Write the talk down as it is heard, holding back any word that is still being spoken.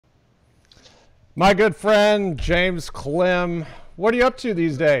My good friend, James Clem. What are you up to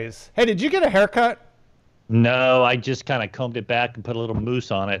these days? Hey, did you get a haircut? No, I just kind of combed it back and put a little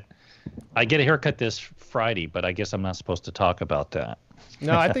mousse on it. I get a haircut this Friday, but I guess I'm not supposed to talk about that.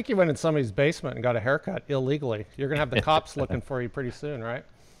 No, I think you went in somebody's basement and got a haircut illegally. You're going to have the cops looking for you pretty soon, right?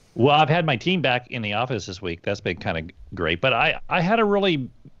 Well, I've had my team back in the office this week. That's been kind of great. But I had a really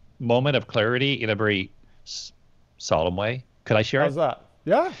moment of clarity in a very solemn way. Could I share How's it? that?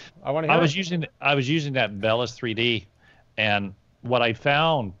 Yeah, I want to I hear was it. using I was using that Bellis 3D, and what I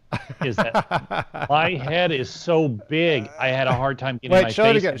found is that my head is so big, I had a hard time getting Wait, my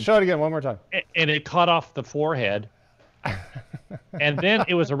face in, show it again one more time. and it cut off the forehead. And then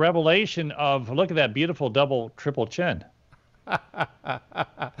it was a revelation of look at that beautiful double triple chin. But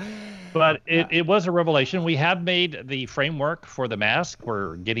it was a revelation. We have made the framework for the mask.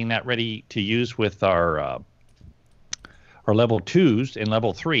 We're getting that ready to use with our level twos and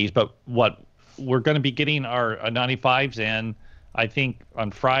level threes. But what we're going to be getting our 95s in, I think,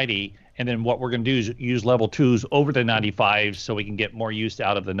 on Friday. And then what we're going to do is use level twos over the 95s so we can get more use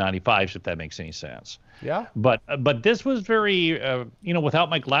out of the 95s, if that makes any sense. Yeah. But this was very, without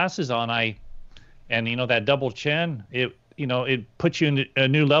my glasses on, that double chin, it puts you in a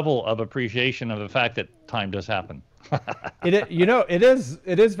new level of appreciation of the fact that time does happen. It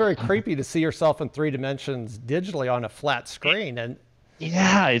is very creepy to see yourself in three dimensions digitally on a flat screen, and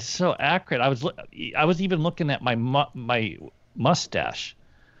Yeah, it's so accurate. I was even looking at my mustache,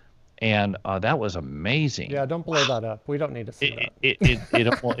 and that was amazing. yeah, don't blow that up. We don't need to see It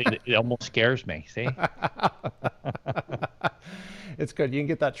that. it almost scares me. See? It's good. You can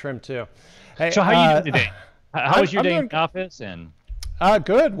get that trimmed too. Hey, So how you doing today? How was your I'm day in doing the office? And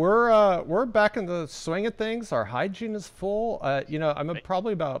good. We're back in the swing of things. Our hygiene is full. I'm at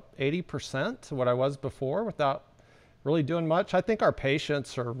probably about 80% what I was before without really doing much. I think our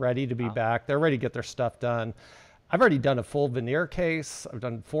patients are ready to be back. They're ready to get their stuff done. I've already done a full veneer case. I've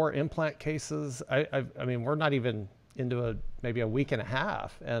done 4 implant cases. I mean, we're not even into maybe a week and a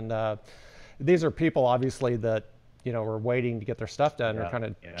half. And these are people obviously that, were waiting to get their stuff done. Or kind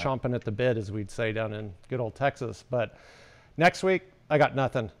of chomping at the bit, as we'd say down in good old Texas. But next week, I got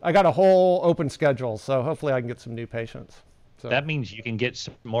nothing. I got a whole open schedule. So hopefully I can get some new patients. So that means you can get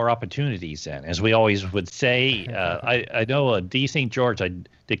some more opportunities in, as we always would say. I know Dee St. George, I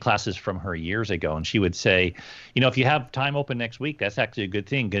did classes from her years ago, and she would say, if you have time open next week, that's actually a good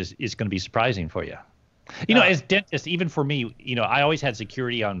thing because it's going to be surprising for you. As dentists, even for me, I always had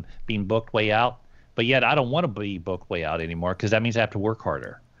security on being booked way out, but yet I don't want to be booked way out anymore because that means I have to work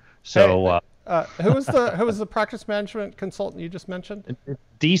harder. So who was the practice management consultant you just mentioned?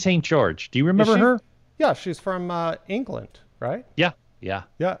 Dee St. George, do you remember her? Yeah, she's from England, right? Yeah, yeah,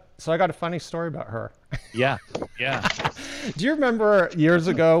 Yeah. So I got a funny story about her. yeah, yeah. Do you remember years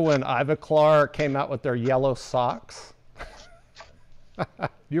ago when Ivoclar came out with their yellow socks? Do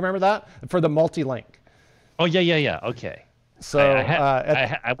you remember that? For the multi-link. Oh, yeah. Okay. So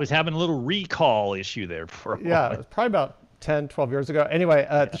I was having a little recall issue there for a yeah, moment. it was probably about 10, 12 years ago. Anyway,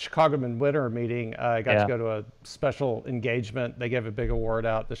 at the Chicago Midwinter meeting, I got to go to a special engagement. They gave a big award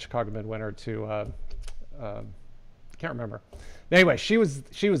out, the Chicago Midwinter, to can't remember. Anyway, she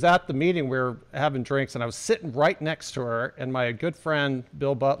was at the meeting. We were having drinks, and I was sitting right next to her. And my good friend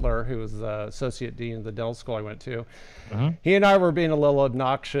Bill Butler, who was the associate dean of the dental school I went to, he and I were being a little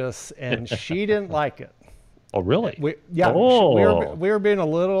obnoxious, and she didn't like it. Oh, really? We Oh. were being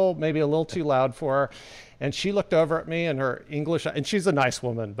maybe a little too loud for her, and she looked over at me and her English, and she's a nice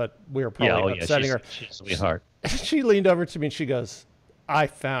woman, but we were probably upsetting her. She's a sweetheart. She leaned over to me and she goes, "I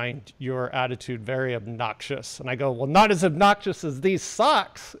find your attitude very obnoxious." And I go, "Well, not as obnoxious as these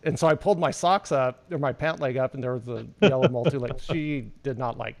socks." And so I pulled my socks up, or my pant leg up, and there was a yellow multi-link. She did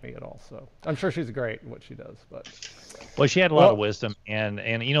not like me at all. So I'm sure she's great at what she does. But Well, she had a lot of wisdom, and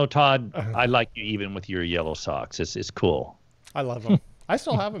Todd, I like you even with your yellow socks. It's cool. I love them. I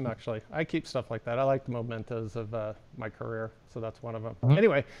still have them, actually. I keep stuff like that. I like the mementos of my career. So that's one of them.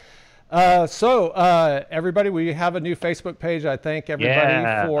 Anyway. Everybody, we have a new Facebook page. I thank everybody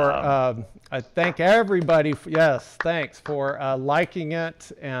thanks for liking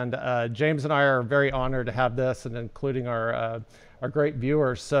it. And James and I are very honored to have this, and including our great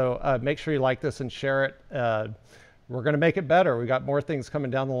viewers. So make sure you like this and share it. We're going to make it better. We got more things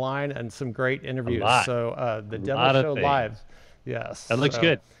coming down the line and some great interviews. So the Dental Show Live. Yes. That looks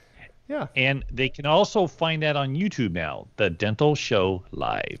good. Yeah. And they can also find that on YouTube now, the Dental Show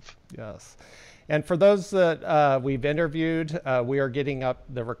Live. Yes. And for those that we've interviewed, we are getting up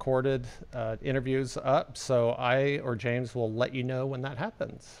the recorded interviews up. So I or James will let you know when that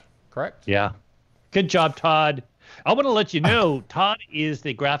happens. Correct? Yeah. Good job, Todd. I want to let you know, Todd is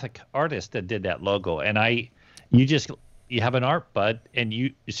the graphic artist that did that logo, and you have an art bud, and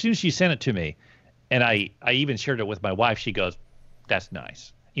as soon as you sent it to me, and I even shared it with my wife, she goes, "That's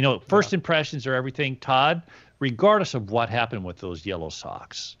nice." First impressions are everything, Todd. Regardless of what happened with those yellow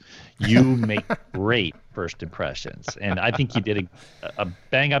socks, you make great first impressions, and I think you did a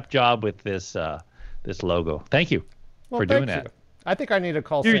bang up job with this logo. Thank you for doing that. I think I need to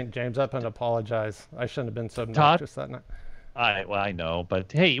call St. James up and apologize. I shouldn't have been so obnoxious that night. I know,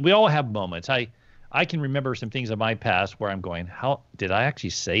 but hey, we all have moments. I can remember some things in my past where I'm going, how did I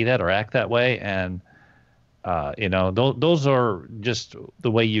actually say that or act that way? And those are just the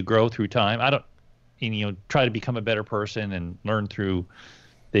way you grow through time. Try to become a better person and learn through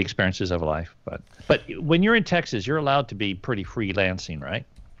the experiences of life. But when you're in Texas, you're allowed to be pretty freelancing, right?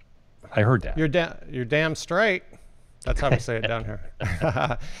 I heard that. You're damn straight. That's how we say it down here.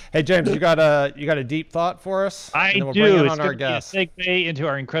 Hey, James, you got a deep thought for us? I do. It's on our guest. A segue into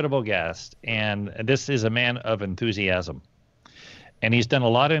our incredible guest, and this is a man of enthusiasm, and he's done a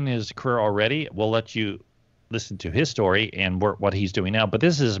lot in his career already. We'll let you listen to his story and what he's doing now. But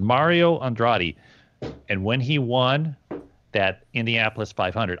this is Mario Andrade, and when he won that Indianapolis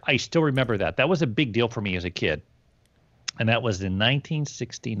 500, I still remember that. That was a big deal for me as a kid, and that was in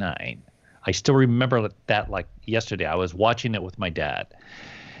 1969. I still remember that like yesterday. I was watching it with my dad.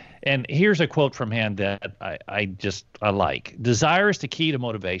 And here's a quote from him that I like. Desire is the key to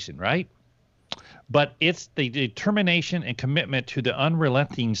motivation, right? But it's the determination and commitment to the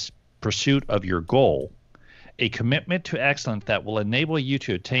unrelenting pursuit of your goal, a commitment to excellence that will enable you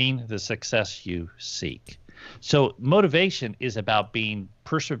to attain the success you seek. So motivation is about being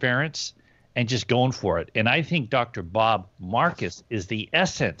perseverance and just going for it. And I think Dr. Bob Marcus is the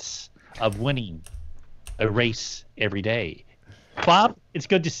essence of winning a race every day. Bob, it's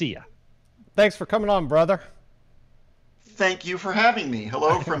good to see you. Thanks for coming on, brother. Thank you for having me.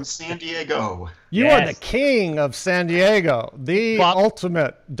 Hello from San Diego. You are the king of San Diego, the Bob,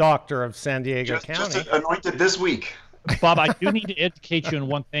 ultimate doctor of San Diego County. Just anointed this week. Bob, I do need to educate you in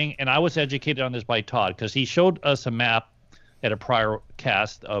one thing, and I was educated on this by Todd because he showed us a map at a prior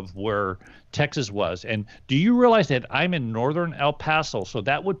cast of where Texas was. And do you realize that I'm in northern El Paso, so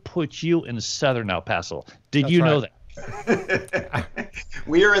that would put you in southern El Paso? Did you know that?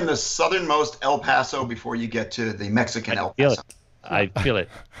 We are in the southernmost El Paso before you get to the Mexican El Paso. I feel it.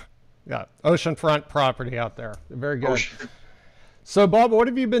 Yeah, oceanfront property out there. Very good. So, Bob, what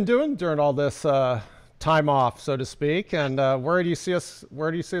have you been doing during all this time off, so to speak, and where do you see us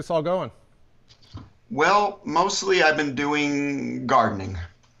all going? Well, mostly I've been doing gardening.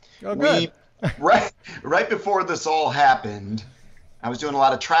 Oh, good. Right before this all happened, I was doing a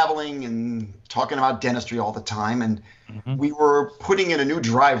lot of traveling and talking about dentistry all the time, and we were putting in a new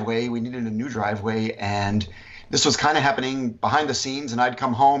driveway. We needed a new driveway, and this was kind of happening behind the scenes, and I'd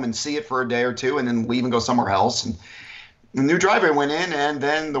come home and see it for a day or two and then leave and go somewhere else. And the new driveway went in, and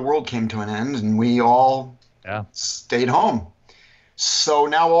then the world came to an end, and we all stayed home. So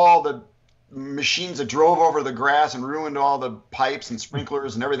now all the machines that drove over the grass and ruined all the pipes and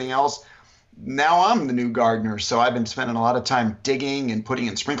sprinklers and everything else, now I'm the new gardener. So I've been spending a lot of time digging and putting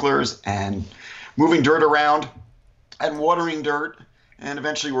in sprinklers and moving dirt around and watering dirt. And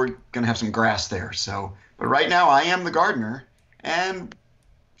eventually we're going to have some grass there. So, but right now I am the gardener and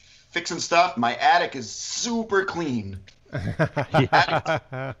fixing stuff. My attic is super clean.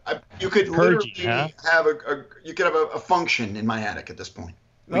 You could literally have a function in my attic at this point.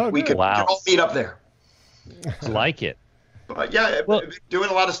 We could all meet up there. I like it. But yeah, I've been doing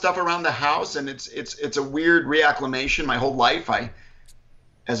a lot of stuff around the house, and it's a weird reacclimation. My whole life,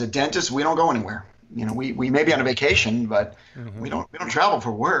 as a dentist, we don't go anywhere. We may be on a vacation, but we don't travel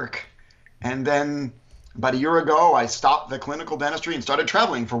for work. And then about a year ago, I stopped the clinical dentistry and started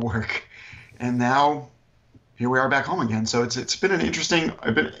traveling for work. And now here we are back home again. So it's been an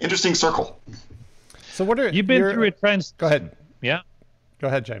interesting circle. So what are you've been through a trend? Go ahead. Yeah. Go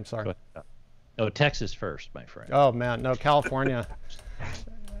ahead, James. Sorry. No, Texas first, my friend. Oh man, no, California.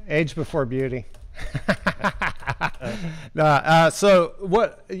 Age before beauty. So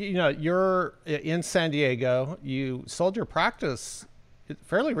what? You're in San Diego. You sold your practice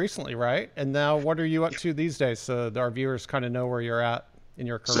fairly recently, right? And now, what are you up to these days? So our viewers kind of know where you're at in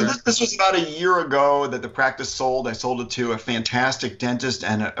your career. So this was about a year ago that the practice sold. I sold it to a fantastic dentist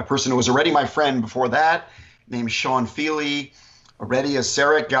and a person who was already my friend before that, named Sean Feely. Already a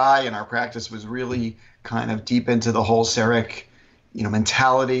CEREC guy, and our practice was really kind of deep into the whole CEREC,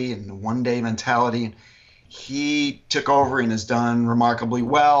 mentality and the one-day mentality. And he took over and has done remarkably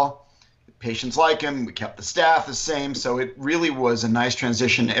well. Patients like him. We kept the staff the same. So it really was a nice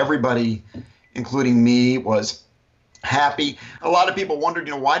transition. Everybody, including me, was happy. A lot of people wondered,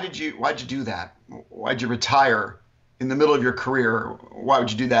 why'd you do that? Why'd you retire in the middle of your career? Why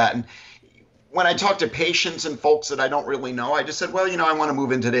would you do that? And when I talk to patients and folks that I don't really know, I just said, well, I want to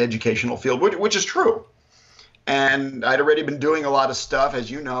move into the educational field, which is true. And I'd already been doing a lot of stuff, as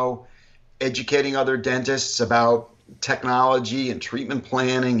you know, educating other dentists about technology and treatment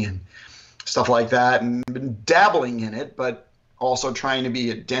planning and stuff like that, and been dabbling in it, but also trying to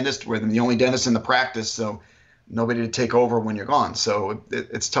be a dentist where I'm the only dentist in the practice, so nobody to take over when you're gone. So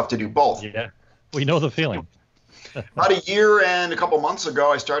it's tough to do both. Yeah, we know the feeling. About a year and a couple months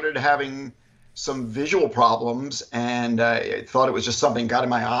ago, I started having some visual problems, and I thought it was just something got in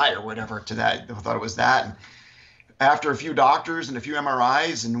my eye or whatever to that. I thought it was that. And after a few doctors and a few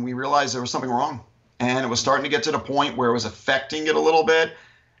MRIs, and we realized there was something wrong. And it was starting to get to the point where it was affecting it a little bit.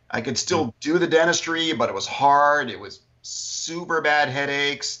 I could still do the dentistry, but it was hard. It was super bad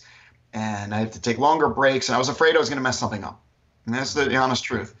headaches, and I had to take longer breaks, and I was afraid I was going to mess something up. And that's the honest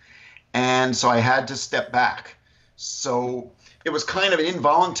truth. And so I had to step back. So it was kind of an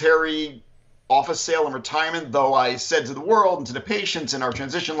involuntary office sale and retirement, though I said to the world and to the patients in our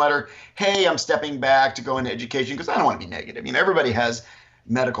transition letter, hey, I'm stepping back to go into education because I don't want to be negative. Everybody has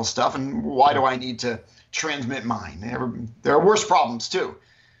medical stuff, and why do I need to transmit mine? There are worse problems too.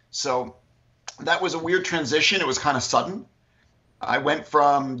 So that was a weird transition. It was kind of sudden. I went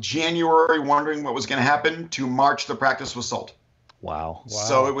from January wondering what was going to happen to March the practice was sold. Wow.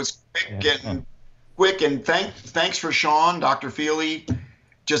 So it was quick and thanks for Sean, Dr. Feely.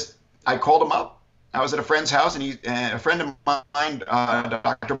 I called him up. I was at a friend's house, and a friend of mine,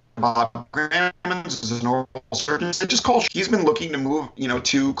 Dr. Bob Grammons, is an oral surgeon. I just called. He's been looking to move,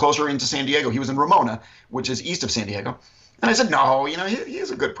 to closer into San Diego. He was in Ramona, which is east of San Diego. And I said, no, he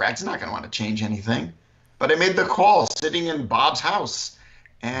has a good practice. He's not going to want to change anything. But I made the call sitting in Bob's house,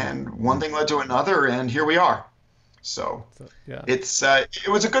 and one thing led to another, and here we are. So yeah. It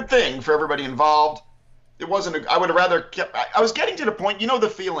was a good thing for everybody involved. It wasn't. I would have rather kept. I was getting to the point. The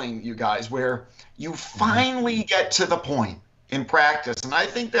feeling, you guys, where you finally get to the point in practice, and I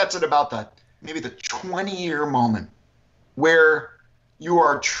think that's at about maybe the 20-year moment where you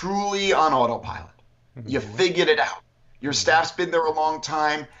are truly on autopilot. You figured it out. Your staff's been there a long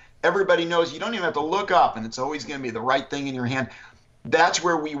time. Everybody knows you don't even have to look up, and it's always going to be the right thing in your hand. That's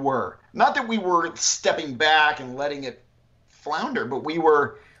where we were. Not that we were stepping back and letting it flounder, but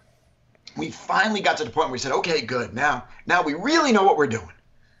we finally got to the point where we said, okay, good. Now we really know what we're doing.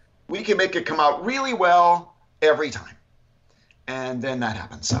 We can make it come out really well every time. And then that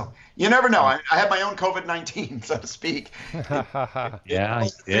happened. So you never know. I had my own COVID-19, so to speak. Yeah, I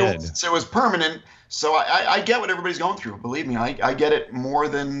did. So it was permanent. So I get what everybody's going through. Believe me, I get it more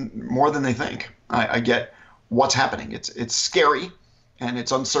than they think. I get what's happening. It's scary and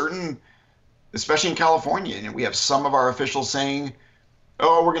it's uncertain, especially in California. We have some of our officials saying,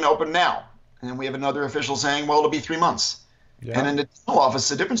 oh, we're going to open now. And then we have another official saying, well, it'll be 3 months. Yeah. And in the dental office,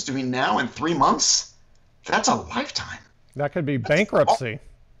 the difference between now and 3 months, that's a lifetime. That could be bankruptcy.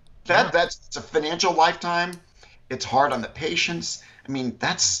 That's a financial lifetime. It's hard on the patients.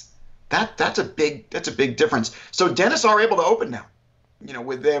 That's a big difference. So dentists are able to open now.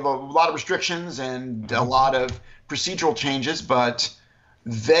 They have a lot of restrictions and a lot of procedural changes, but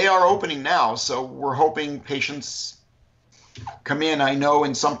they are opening now. So we're hoping patients come in. I know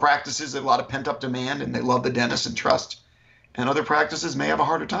in some practices there's a lot of pent up demand and they love the dentist and trust, and other practices may have a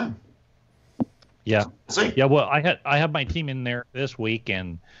harder time. Yeah. Yeah. Well, I have my team in there this week,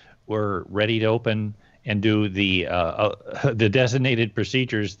 and we're ready to open and do the designated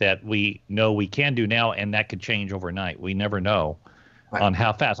procedures that we know we can do now, and that could change overnight. We never know on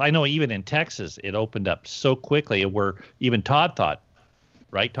how fast. I know even in Texas, it opened up so quickly where even Todd thought,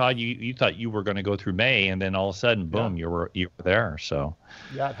 right, Todd, you thought you were going to go through May, and then all of a sudden, boom, you were there. So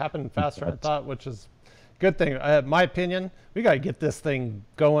yeah, it happened faster than I thought, which is a good thing. My opinion, we got to get this thing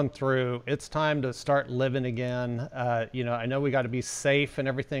going through. It's time to start living again. I know we got to be safe and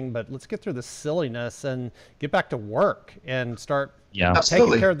everything, but let's get through the silliness and get back to work and start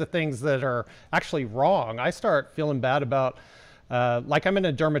taking care of the things that are actually wrong. I start feeling bad about, like I'm in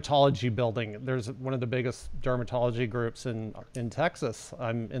a dermatology building. There's one of the biggest dermatology groups in Texas.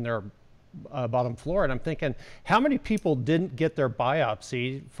 I'm in their bottom floor, and I'm thinking, how many people didn't get their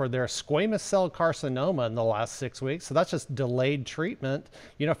biopsy for their squamous cell carcinoma in the last 6 weeks? So that's just delayed treatment,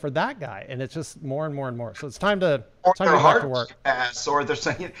 for that guy. And it's just more and more and more. So it's time to get back to work. Or they're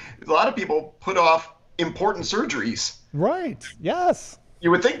saying a lot of people put off important surgeries. Right. Yes.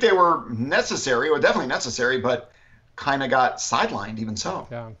 You would think they were necessary, or definitely necessary, but kind of got sidelined even so.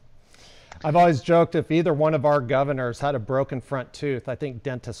 Yeah. I've always joked if either one of our governors had a broken front tooth, I think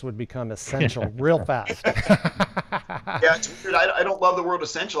dentists would become essential real fast. Yeah, it's weird. I don't love the word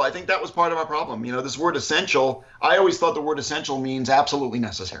essential. I think that was part of our problem. This word essential, I always thought the word essential means absolutely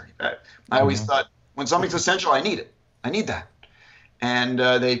necessary. I always thought when something's essential, I need it. I need that. And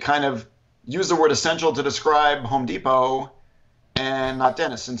they kind of use the word essential to describe Home Depot and not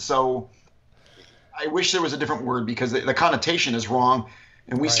dentists. And so I wish there was a different word because the connotation is wrong.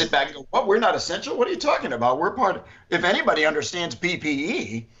 And we sit back and go, what? We're not essential? What are you talking about? We're part of, if anybody understands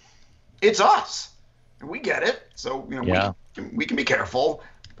PPE, it's us. And we get it. So, we can be careful.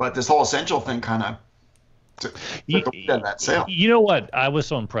 But this whole essential thing kind of took that sale. You know what I was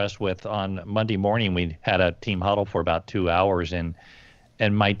so impressed with on Monday morning? We had a team huddle for about 2 hours, and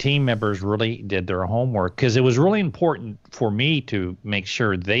my team members really did their homework because it was really important for me to make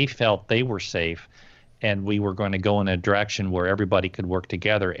sure they felt they were safe and we were going to go in a direction where everybody could work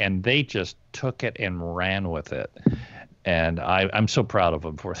together. And they just took it and ran with it. And I'm so proud of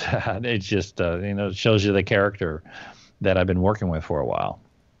them for that. It's just, it shows you the character that I've been working with for a while.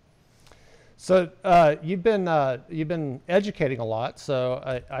 So you've been educating a lot.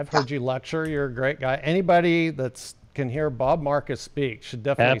 So I've heard you lecture. You're a great guy. Anybody that's can hear Bob Marcus speak should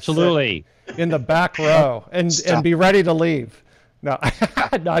definitely absolutely sit in the back row and be ready to leave. No,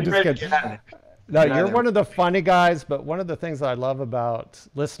 no, I'm just kidding. No, you're one of the funny guys, but one of the things that I love about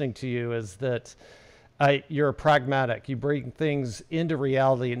listening to you is that you're pragmatic. You bring things into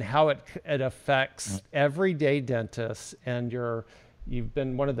reality and how it affects everyday dentists, and you've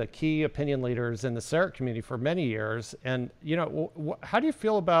been one of the key opinion leaders in the CERT community for many years. And, how do you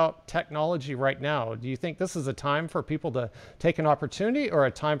feel about technology right now? Do you think this is a time for people to take an opportunity or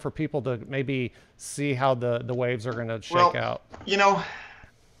a time for people to maybe see how the waves are going to shake out?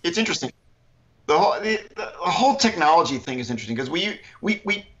 It's interesting. The whole technology thing is interesting because we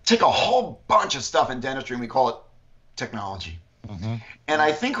take a whole bunch of stuff in dentistry and we call it technology. And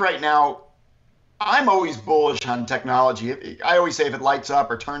I think right now, I'm always bullish on technology. I always say if it lights up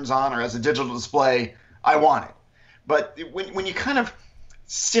or turns on or has a digital display, I want it. But when you kind of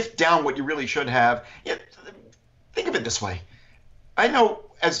sift down what you really should have, think of it this way. I know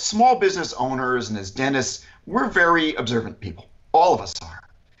as small business owners and as dentists, we're very observant people. All of us are.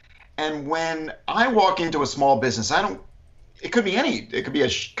 And when I walk into a small business, it could be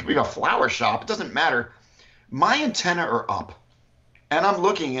a flower shop. It doesn't matter. My antenna are up. And I'm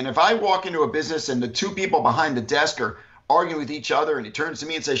looking, and if I walk into a business and the two people behind the desk are arguing with each other, and he turns to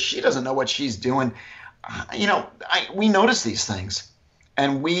me and says, she doesn't know what she's doing, we notice these things.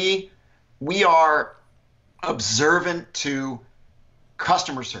 And we are observant to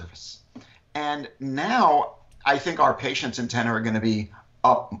customer service. And now I think our patients' antenna are going to be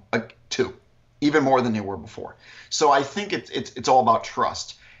up too, even more than they were before. So I think it's all about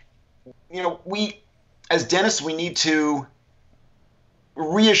trust. We, as dentists, we need to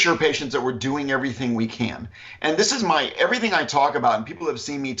reassure patients that we're doing everything we can. And this is everything I talk about, and people have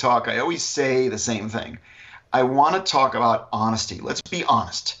seen me talk, I always say the same thing. I want to talk about honesty. Let's be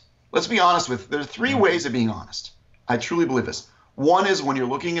honest. There are three ways of being honest. I truly believe this. One is when you're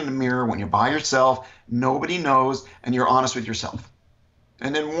looking in the mirror, when you're by yourself, nobody knows, and you're honest with yourself.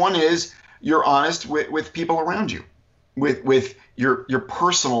 And then one is you're honest with people around you, with your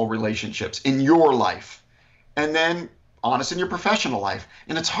personal relationships in your life. And then honest in your professional life.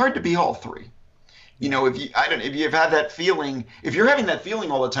 And it's hard to be all three. If you've had that feeling, if you're having that feeling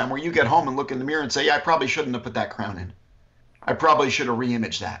all the time where you get home and look in the mirror and say, I probably shouldn't have put that crown in. I probably should have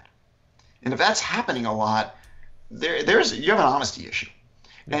reimaged that. And if that's happening a lot, you have an honesty issue.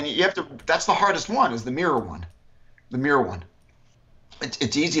 And that's the hardest one, is the mirror one.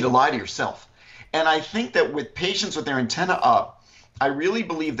 It's easy to lie to yourself. And I think that with patients with their antenna up, I really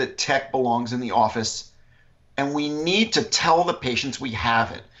believe that tech belongs in the office. And we need to tell the patients we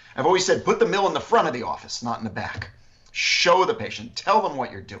have it. I've always said, put the mill in the front of the office, not in the back. Show the patient, tell them what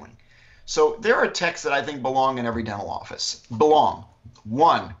you're doing. So there are techs that I think belong in every dental office.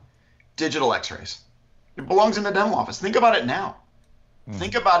 One, digital x-rays. It belongs in the dental office. Think about it now.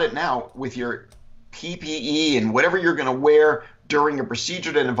 Think about it now with your PPE and whatever you're going to wear during a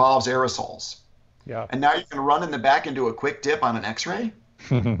procedure that involves aerosols. Yeah. And now you're going to run in the back and do a quick dip on an x-ray?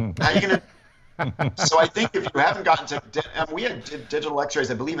 Now you're going to So I think if you haven't gotten to, we had digital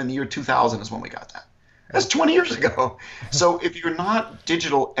x-rays, I believe in the year 2000 is when we got that. That's 20 years ago. So if you're not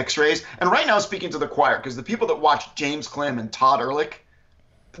digital x-rays, and right now speaking to the choir, because the people that watch James Clem and Todd Ehrlich,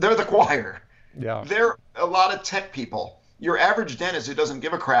 they're the choir. Yeah. They're a lot of tech people. Your average dentist who doesn't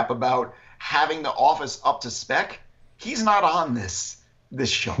give a crap about having the office up to spec, he's not on this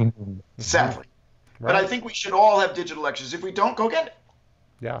show, sadly. Right. But I think we should all have digital x-rays. If we don't, go get it.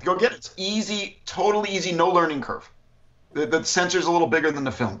 Yeah. Go get it. It's easy, totally easy, no learning curve. The sensor's a little bigger than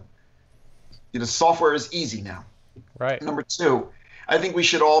the film. The software is easy now. Right. Number two, I think we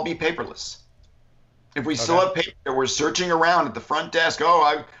should all be paperless. If we still have paper, we're searching around at the front desk.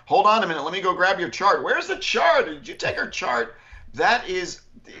 Oh, hold on a minute. Let me go grab your chart. Where's the chart? Did you take our chart? That's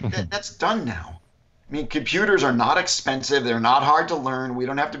done now. I mean, computers are not expensive. They're not hard to learn. We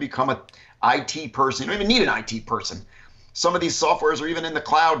don't have to become an IT person. You don't even need an IT person. Some of these softwares are even in the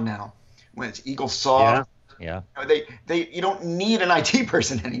cloud now. When it's EagleSoft. Yeah. You don't need an IT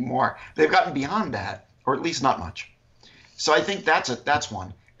person anymore. They've gotten beyond that, or at least not much. So I think that's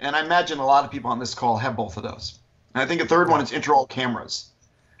one. And I imagine a lot of people on this call have both of those. And I think a third one is intraoral cameras.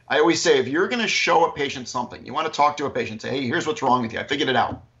 I always say, if you're going to show a patient something, you want to talk to a patient, say, hey, here's what's wrong with you. I figured it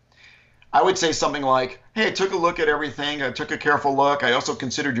out. I would say something like, hey, I took a look at everything. I took a careful look. I also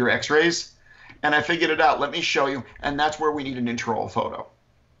considered your x-rays, and I figured it out. Let me show you. And that's where we need an intraoral photo.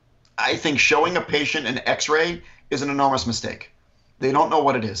 I think showing a patient an x-ray is an enormous mistake. They don't know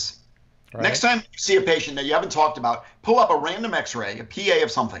what it is. Right. Next time you see a patient that you haven't talked about, pull up a random x-ray, a PA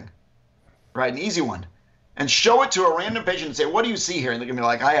of something, right, an easy one, and show it to a random patient and say, what do you see here? And they're going to be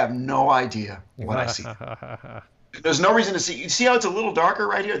like, I have no idea what I see. There's no reason to see. You see how it's a little darker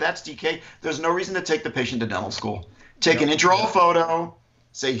right here? That's decay. There's no reason to take the patient to dental school. Take an intraoral photo,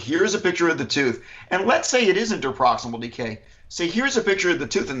 say, here's a picture of the tooth. And let's say it is interproximal decay. Say, here's a picture of the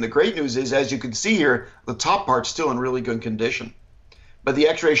tooth. And the great news is, as you can see here, the top part's still in really good condition. But the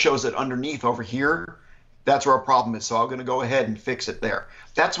x-ray shows that underneath over here, that's where our problem is. So I'm going to go ahead and fix it there.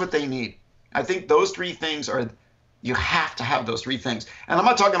 That's what they need. I think those three things you have to have those three things. And I'm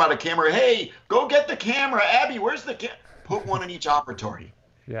not talking about a camera. Hey, go get the camera. Abby, where's the camera? Put one in each operatory.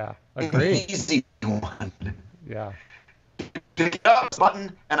 Yeah, agreed. Easy one. Yeah. Pick up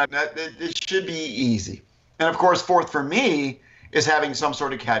button, and it should be easy. And of course, fourth for me is having some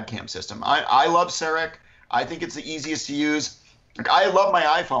sort of CAD CAM system. I love CEREC. I think it's the easiest to use. Like, I love my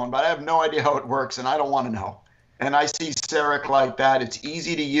iPhone, but I have no idea how it works, and I don't want to know. And I see CEREC like that. It's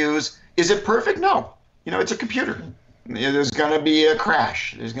easy to use. Is it perfect? No. It's a computer. There's going to be a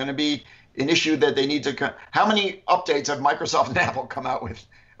crash. There's going to be an issue that they need to. How many updates have Microsoft and Apple come out with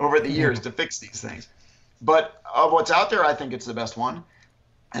over the years to fix these things? But of what's out there, I think it's the best one,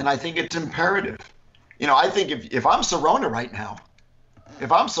 and I think it's imperative. I think if I'm Sirona right now,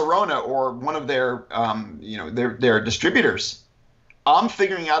 if I'm Sirona or one of their their distributors, I'm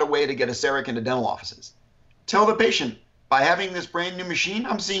figuring out a way to get a CEREC into dental offices. Tell the patient, by having this brand new machine,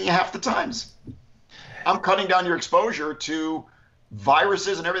 I'm seeing you half the times. I'm cutting down your exposure to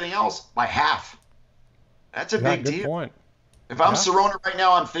viruses and everything else by half. That's a big deal. Point. If I'm Sirona right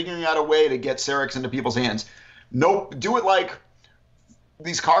now, I'm figuring out a way to get CERECs into people's hands. Nope, do it like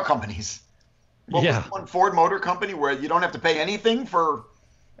these car companies. What was one Ford Motor Company where you don't have to pay anything for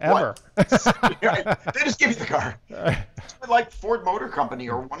ever? They just give you the car. Like Ford Motor Company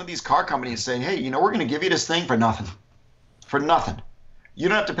or one of these car companies saying, hey, we're going to give you this thing for nothing. For nothing. You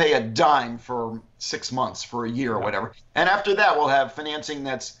don't have to pay a dime for 6 months, for a year or whatever. And after that, we'll have financing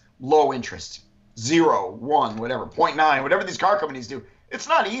that's low interest. 0, 1, whatever, 0.9, whatever these car companies do. It's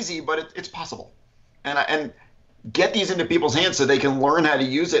not easy, but it's possible. And get these into people's hands so they can learn how to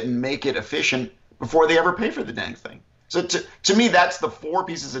use it and make it efficient before they ever pay for the dang thing. So to me, that's the 4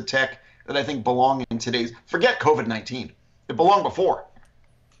 pieces of tech that I think belong in today's. Forget COVID-19. It belonged before,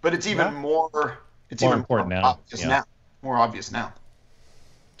 but it's even more. It's more important now. More obvious now.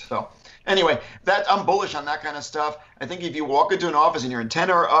 So anyway, I'm bullish on that kind of stuff. I think if you walk into an office and your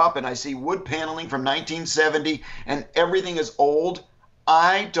antenna are up and I see wood paneling from 1970 and everything is old,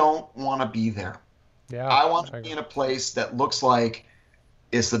 I don't want to be there. Yeah, I want to be in a place that looks like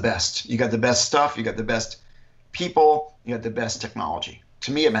it's the best. You got the best stuff. You got the best people. You got the best technology.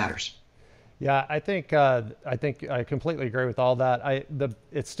 To me, it matters. Yeah, I think I completely agree with all that.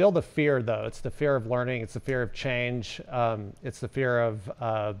 It's still the fear, though. It's the fear of learning. It's the fear of change. It's the fear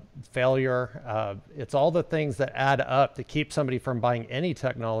of failure. It's all the things that add up to keep somebody from buying any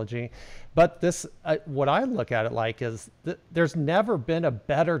technology. But what I look at it like is there's never been a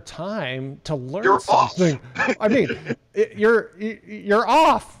better time to learn something. I mean, you're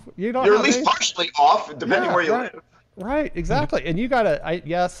off. You're at least partially off, depending where you live. Right, exactly. And you gotta,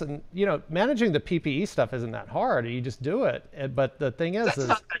 and managing the PPE stuff isn't that hard. You just do it. But the thing is, that's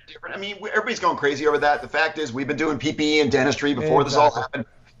not that different. I mean, everybody's going crazy over that. The fact is, we've been doing PPE and dentistry before this all happened.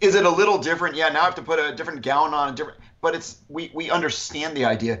 Is it a little different? Yeah, now I have to put a different gown on, but we understand the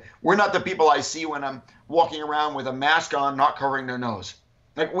idea. We're not the people I see when I'm walking around with a mask on, not covering their nose.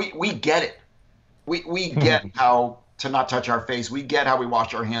 Like we get it. We get how to not touch our face. We get how we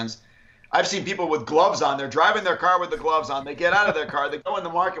wash our hands. I've seen people with gloves on. They're driving their car with the gloves on. They get out of their car. They go in the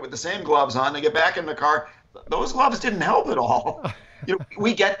market with the same gloves on. They get back in the car. Those gloves didn't help at all.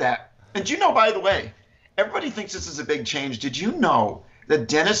 We get that. And do you know, by the way, everybody thinks this is a big change. Did you know that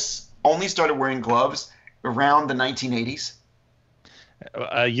dentists only started wearing gloves around the 1980s?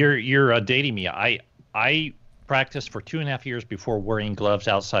 You're dating me. I practiced for 2.5 years before wearing gloves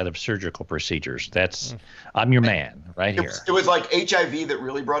outside of surgical procedures. I'm your man right here. It was like HIV that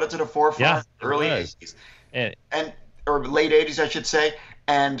really brought it to the forefront. Early 80s or late 80s, I should say.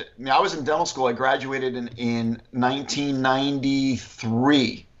 And I was in dental school. I graduated in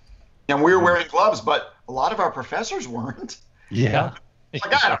 1993, and we were wearing gloves, but a lot of our professors weren't. Yeah.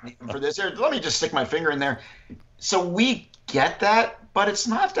 Like, I don't need them for this. Here, let me just stick my finger in there. So we get that, but it's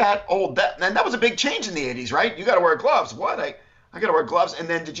not that old. And that was a big change in the 80s, right? You got to wear gloves. What? I got to wear gloves. And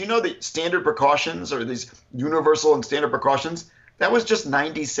then did you know that standard precautions, or these universal and standard precautions, that was just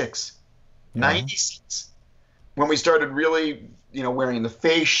 96. Yeah. 96. When we started really, wearing the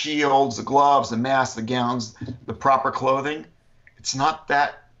face shields, the gloves, the masks, the gowns, the proper clothing. It's not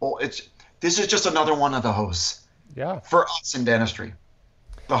that old. This is just another one of those. Yeah. For us in dentistry.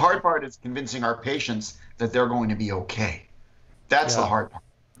 The hard part is convincing our patients that they're going to be okay. That's the hard part.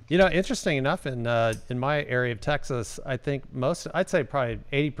 Interesting enough, in my area of Texas, I think I'd say probably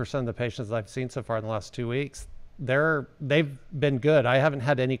 80% of the patients I've seen so far in the last 2 weeks, they've been good. I haven't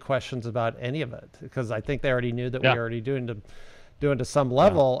had any questions about any of it, because I think they already knew that we were already doing to some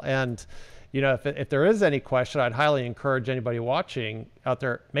level. Yeah. And if there is any question, I'd highly encourage anybody watching out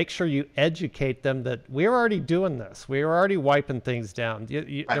there, make sure you educate them that we're already doing this. We were already wiping things down.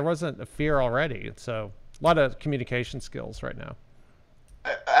 Right. There wasn't a fear already. So a lot of communication skills right now.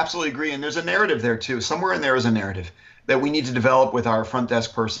 I absolutely agree. And there's a narrative there too. Somewhere in there is a narrative that we need to develop with our front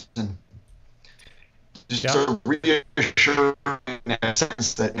desk person. Just to reassure in that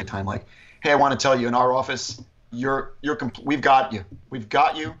sense that any time, like, hey, I want to tell you, in our office, we've got you. We've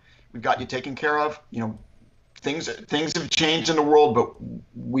got you taken care of. Things have changed in the world, but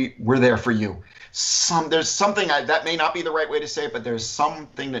we're there for you. There's something that may not be the right way to say it, but there's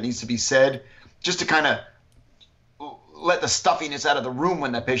something that needs to be said, just to kind of let the stuffiness out of the room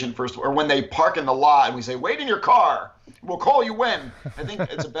when that patient first, or when they park in the lot and we say, wait in your car, we'll call you when. I think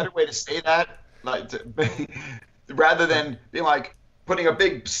it's a better way to say that, rather than being like putting a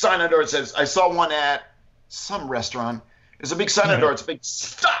big sign on the door that says, I saw one at some restaurant. There's a big sign on the door. It's a big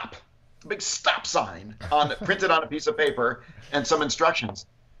stop sign printed on a piece of paper and some instructions.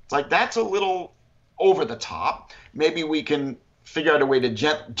 It's like, that's a little over the top. Maybe we can figure out a way to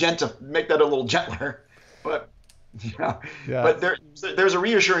make that a little gentler. But but there's a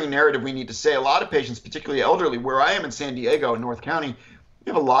reassuring narrative we need to say. A lot of patients, particularly elderly, where I am in San Diego in North County, we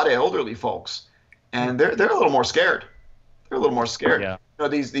have a lot of elderly folks, and they're a little more scared. Yeah.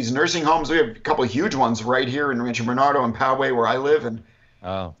 These nursing homes, we have a couple of huge ones right here in Rancho Bernardo and Poway where I live, and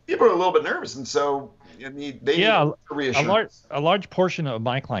people are a little bit nervous, and so they need reassurance. A large portion of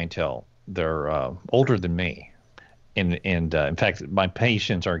my clientele, they're older than me, and in fact, my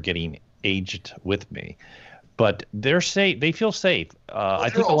patients are getting aged with me, but they're safe. They feel safe. I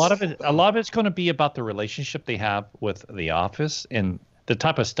think a lot of it's going to be about the relationship they have with the office and the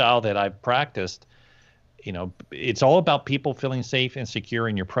type of style that I've practiced. It's all about people feeling safe and secure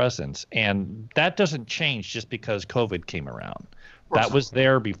in your presence. And that doesn't change just because COVID came around. That was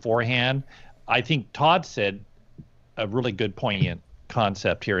there beforehand. I think Todd said a really good poignant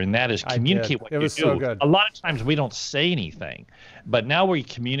concept here, and that is communicate what you do. So good. A lot of times we don't say anything, but now we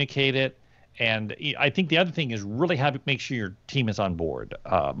communicate it. And I think the other thing is really make sure your team is on board.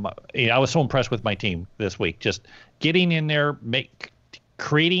 I was so impressed with my team this week, just getting in there,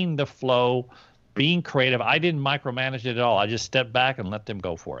 creating the flow, being creative. I didn't micromanage it at all. I just stepped back and let them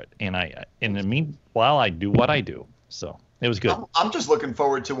go for it. And in the meanwhile, I do what I do. So it was good. I'm just looking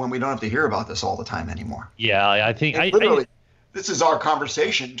forward to when we don't have to hear about this all the time anymore. Yeah, I think this is our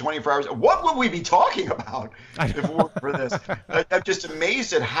conversation 24 hours. What would we be talking about if it weren't for this? I'm just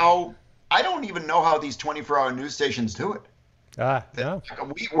amazed at how I don't even know how these 24-hour news stations do it. No.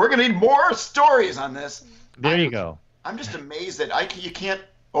 We're going to need more stories on this. There you go. I'm just amazed that you can't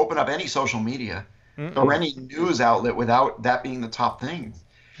open up any social media or any news outlet without that being the top thing.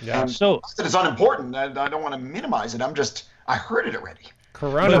 Yeah. And so not that it's unimportant. I don't want to minimize it. I heard it already.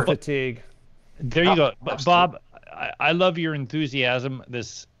 Corona fatigue. There you go. Bob, I love your enthusiasm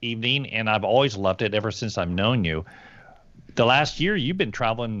this evening, and I've always loved it ever since I've known you. The last year, you've been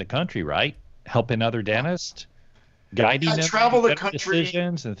traveling the country, right? Helping other dentists, guiding them travel the country,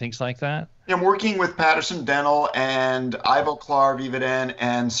 decisions and things like that. I'm working with Patterson Dental and Ivoclar, Vividen,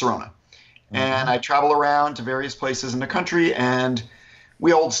 and Sirona. And I travel around to various places in the country, and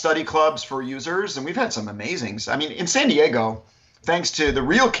We hold study clubs for users, and we've had some amazings. I mean, in San Diego, thanks to the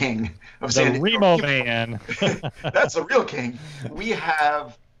real king of San Diego, Remo man. that's the real king. We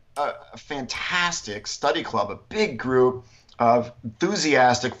have a fantastic study club, a big group of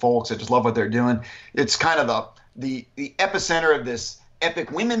enthusiastic folks that just love what they're doing. It's kind of the epicenter of this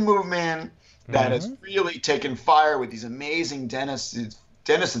epic women movement that has really taken fire with these amazing dentists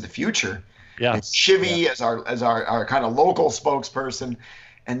of the future. Yeah. And Shivy as our kind of local spokesperson,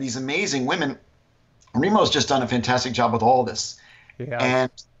 and these amazing women. Remo's just done a fantastic job with all this. Yeah.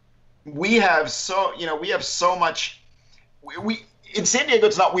 And we have so much. We in San Diego,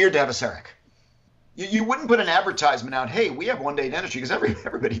 it's not weird to have a CEREC. You wouldn't put an advertisement out, hey, we have one-day dentistry, because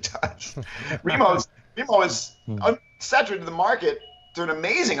everybody does. Remo is saturated the market to an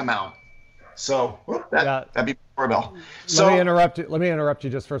amazing amount. So that'd be doorbell. So let me interrupt you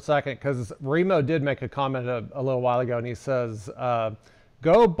just for a second, because Remo did make a comment a little while ago, and he says,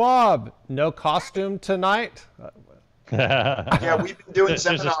 "Go Bob, no costume tonight." Yeah, we've been doing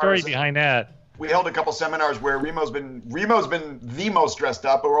seminars. There's a story behind that. We held a couple seminars where Remo's been the most dressed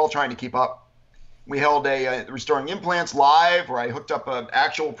up, but we're all trying to keep up. We held a Restoring Implants live, where I hooked up an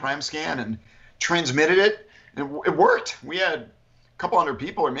actual prime scan and transmitted it, and it worked. We had a couple hundred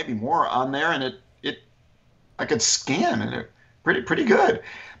people, or maybe more, on there, and I could scan, and it pretty good.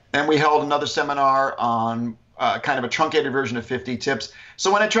 And we held another seminar on kind of a truncated version of 50 tips.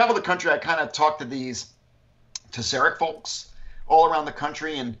 So when I travel the country, I kind of talk to CEREC folks all around the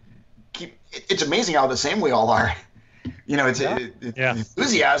country, and it's amazing how the same we all are. You know, the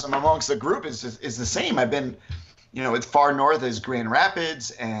enthusiasm amongst the group is the same. I've been, as far north as Grand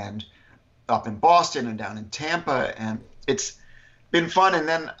Rapids, and up in Boston, and down in Tampa, and it's been fun. And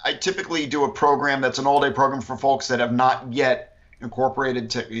then I typically do a program that's an all-day program for folks that have not yet incorporated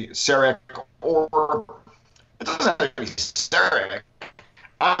to CEREC, or it doesn't have to be CEREC.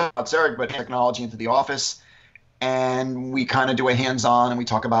 I'm not CEREC, but technology into the office. And we kind of do a hands-on, and we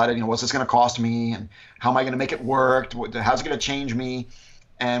talk about it. What's this going to cost me, and how am I going to make it work? How's it going to change me?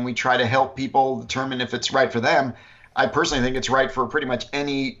 And we try to help people determine if it's right for them. I personally think it's right for pretty much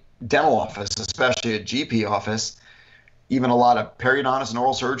any dental office, especially a GP office. Even a lot of periodontists and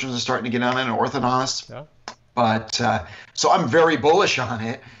oral surgeons are starting to get on it, and orthodontists. Yeah. But so I'm very bullish on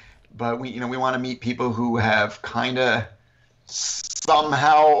it. But we want to meet people who have kind of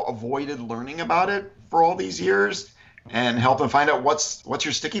somehow avoided learning about it for all these years, and help them find out what's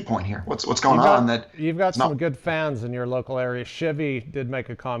your sticky point here. What's going on that you've got some good fans in your local area. Shivy did make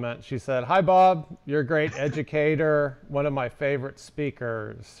a comment. She said, "Hi Bob, you're a great educator, one of my favorite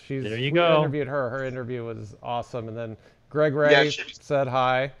speakers." There you we go. Interviewed her. Her interview was awesome. And then Greg Ray said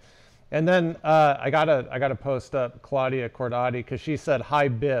hi. And then I gotta post up Claudia Cordati, because she said hi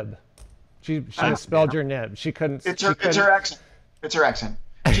Bib. She misspelled your name. She couldn't. It's her accent. It's her accent.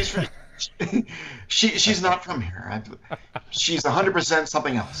 She's from, she's not from here. She's 100%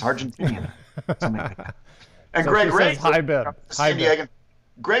 something else, Argentinian, something like that. And so Greg Ray, hi Bib. Hi Bib.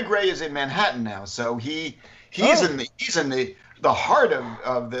 Greg Ray is in Manhattan now, so he's in the heart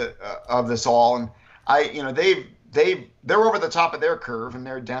of this all. And they're over the top of their curve, and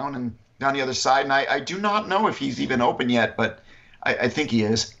they're down the other side. And I do not know if he's even open yet, but I think he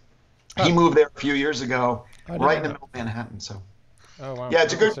is. He moved there a few years ago, right in the middle of Manhattan. So. Oh, wow. Yeah,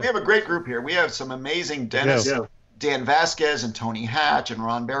 we have a great group here. We have some amazing dentists, Dan Vasquez and Tony Hatch and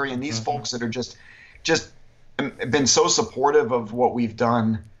Ron Berry, and these folks that are just been so supportive of what we've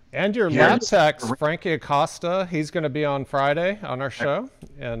done. And your lab tech, Frankie Acosta, he's going to be on Friday on our show.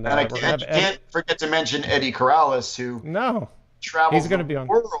 And I can't forget to mention Eddie Corrales, who travels the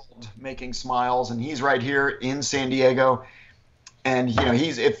world making smiles, and he's right here in San Diego. And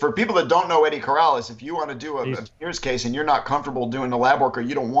for people that don't know Eddie Corrales, if you want to do a veneers case and you're not comfortable doing the lab work, or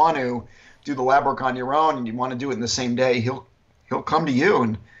you don't want to do the lab work on your own, and you want to do it in the same day, he'll come to you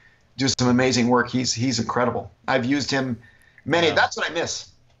and do some amazing work. He's incredible. I've used him many. Yeah. That's what I miss.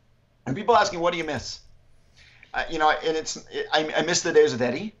 And people ask me, what do you miss? I miss the days with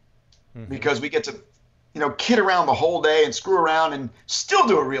Eddie, because we get to kid around the whole day and screw around and still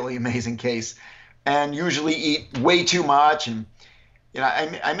do a really amazing case, and usually eat way too much. And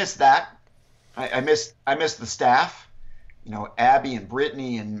I miss that. I miss the staff, Abby and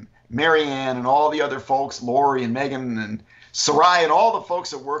Brittany and Marianne and all the other folks, Lori and Megan and Sarai and all the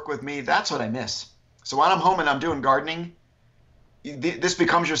folks that work with me. That's what I miss. So when I'm home and I'm doing gardening, this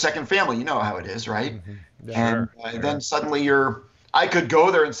becomes your second family. You know how it is, right? Mm-hmm. Yeah, and then suddenly I could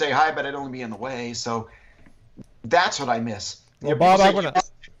go there and say hi, but I'd only be in the way. So that's what I miss. Well, Bob,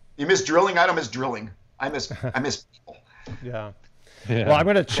 you miss drilling? I don't miss drilling. I miss people. Yeah. Well, I'm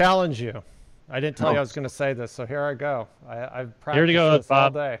going to challenge you. I didn't tell you I was going to say this, so here I go. I've Here to practiced go, this all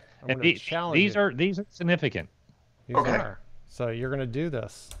Bob. day. I'm And going to challenge you. these are significant. These Okay. are. So you're going to do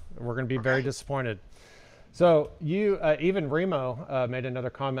this. We're going to be very disappointed. So you, even Remo made another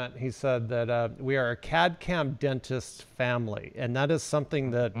comment. He said that we are a CAD/CAM dentist family, and that is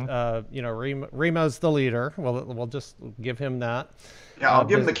something that you know, Remo's the leader. We'll just give him that. Yeah, I'll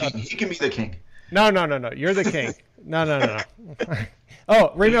give him the king. He can be the king. No. You're the king. No.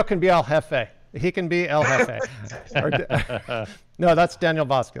 Oh, Remo can be El Jefe. He can be El Jefe. No, that's Daniel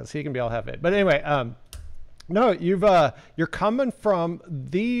Vasquez. He can be El Jefe. But anyway, no, you're coming from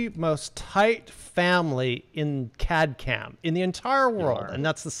the most tight family in CAD/CAM in the entire world, and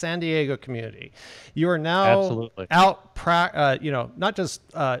that's the San Diego community. You are now Absolutely. out, you know, not just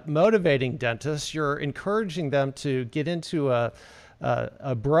motivating dentists. You're encouraging them to get into a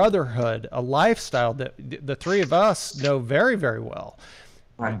brotherhood, a lifestyle that the three of us know very, very well.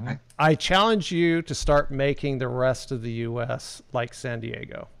 Right. I challenge you to start making the rest of the U.S. like San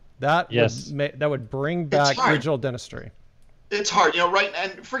Diego. That would bring back digital dentistry. It's hard, you know, right?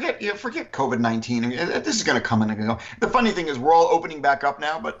 And forget COVID-19. I mean, this is going to come and go. The funny thing is, we're all opening back up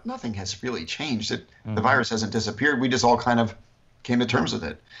now, but nothing has really changed. The virus hasn't disappeared. We just all kind of came to terms with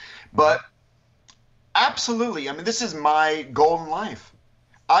it. But absolutely, I mean, this is my goal in life.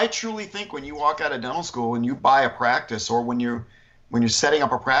 I truly think when you walk out of dental school and you buy a practice, or when you're setting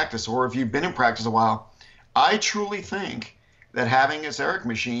up a practice, or if you've been in practice a while, I truly think that having a CEREC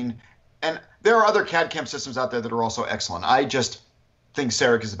machine, and there are other CAD/CAM systems out there that are also excellent. I just think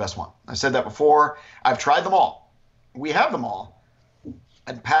CEREC is the best one. I said that before. I've tried them all. We have them all.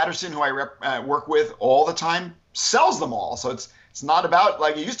 And Patterson, who I work with all the time, sells them all. So it's not about,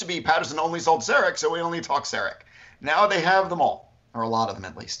 like it used to be, Patterson only sold CEREC, so we only talk CEREC. Now they have them all, or a lot of them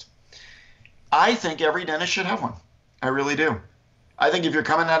at least. I think every dentist should have one. I really do. I think if you're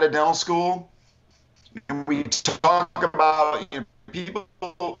coming out of dental school, and we talk about, you know, people,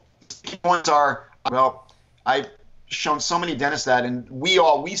 key points are, well, I've shown so many dentists that, and we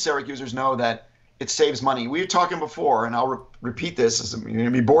CEREC users know that it saves money. We were talking before, and I'll repeat this, you're going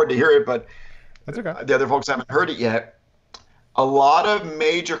to be bored to hear it, but that's okay. The other folks haven't heard it yet. A lot of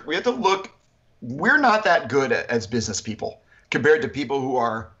we have to look, we're not that good as business people compared to people who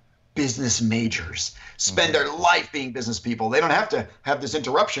are business majors, spend their life being business people. They don't have to have this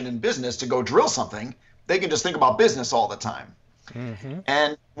interruption in business to go drill something. They can just think about business all the time.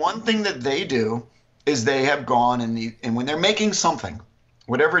 And one thing that they do is they have gone and when they're making something,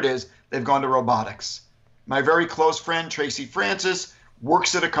 whatever it is, they've gone to robotics. My very close friend, Tracy Francis,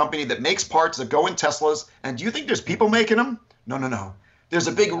 works at a company that makes parts that go in Teslas. And do you think there's people making them? No. There's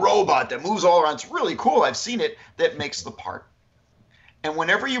a big robot that moves all around. It's really cool. I've seen it, that makes the part. And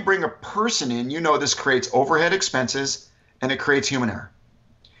whenever you bring a person in, you know this creates overhead expenses and it creates human error.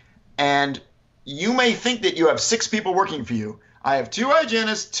 And you may think that you have 6 people working for you. I have 2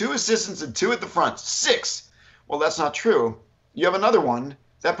 hygienists, 2 assistants, and 2 at the front. 6. Well, that's not true. You have another one.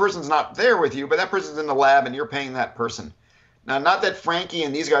 That person's not there with you, but that person's in the lab and you're paying that person. Now, not that Frankie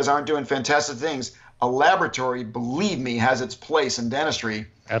and these guys aren't doing fantastic things. A laboratory, believe me, has its place in dentistry.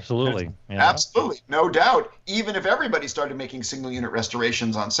 Absolutely. Yeah. Absolutely. No doubt. Even if everybody started making single unit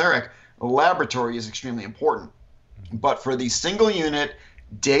restorations on CEREC, a laboratory is extremely important. But for the single unit,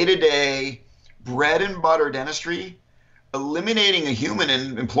 day-to-day, bread and butter dentistry, eliminating a human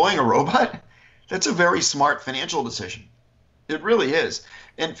and employing a robot, that's a very smart financial decision. It really is.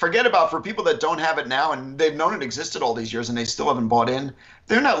 And forget about, for people that don't have it now and they've known it existed all these years and they still haven't bought in,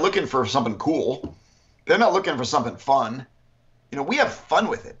 they're not looking for something cool. They're not looking for something fun. You know, we have fun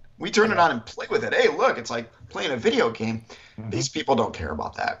with it. We turn it on and play with it. Hey, look, it's like playing a video game. These people don't care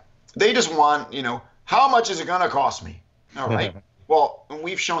about that. They just want, you know, how much is it going to cost me? All right. Well, and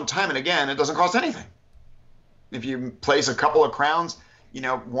we've shown time and again, it doesn't cost anything. If you place a couple of crowns, you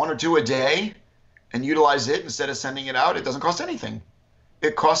know, 1 or 2 a day and utilize it instead of sending it out, it doesn't cost anything.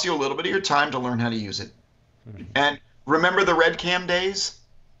 It costs you a little bit of your time to learn how to use it. And remember the Red Cam days?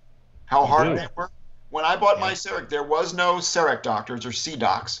 How hard they were? When I bought my CEREC, there was no CEREC doctors or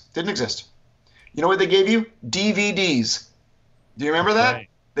C-docs. Didn't exist. You know what they gave you? DVDs. Do you remember that? Right.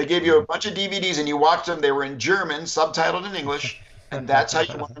 They gave you a bunch of DVDs and you watched them. They were in German, subtitled in English, and that's how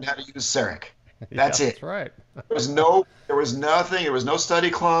you learned how to use CEREC. That's it. That's right. There was nothing. There was no study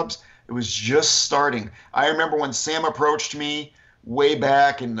clubs. It was just starting. I remember when Sam approached me way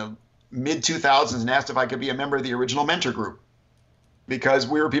back in the mid-2000s and asked if I could be a member of the original mentor group, because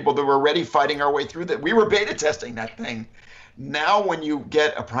we were people that were already fighting our way through that. We were beta testing that thing. Now when you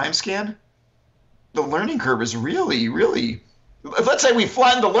get a prime scan, the learning curve is really, really Let's say we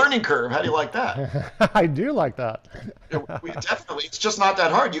flattened the learning curve. How do you like that? I do like that. We definitely, it's just not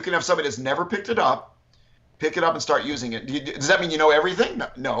that hard. You can have somebody that's never picked it up, pick it up and start using it. Does that mean you know everything?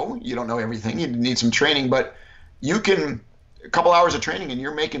 No, you don't know everything. You need some training, but you can, a couple hours of training and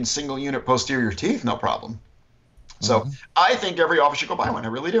you're making single unit posterior teeth, no problem. So I think every office should go buy one. I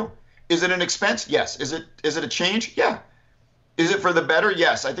really do. Is it an expense? Yes. Is it a change? Yeah. Is it for the better?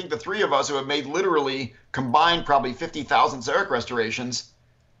 Yes. I think the three of us who have made literally combined probably 50,000 CEREC restorations,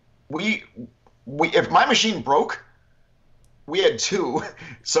 we if my machine broke, we had two.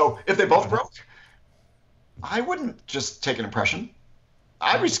 So if they both broke, I wouldn't just take an impression.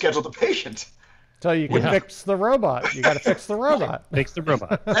 I'd reschedule the patient. So you can fix the robot. You got to fix the robot. Fix the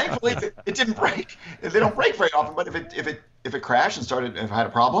robot. Thankfully, it didn't break. They don't break very often, but if it crashed and if I had a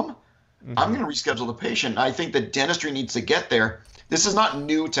problem, I'm going to reschedule the patient. I think that dentistry needs to get there. This is not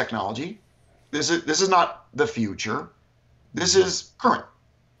new technology. This is not the future. This is current.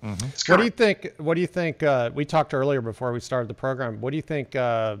 It's current. What do you think? We talked earlier before we started the program. What do you think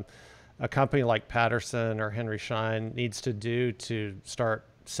a company like Patterson or Henry Schein needs to do to start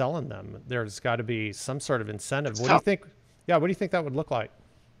selling them? There's got to be some sort of incentive. What do you think? Yeah, what do you think that would look like?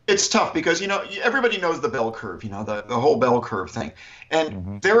 It's tough because, everybody knows the bell curve, the whole bell curve thing.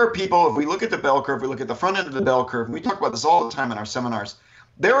 And there are people, if we look at the bell curve, we look at the front end of the bell curve, and we talk about this all the time in our seminars.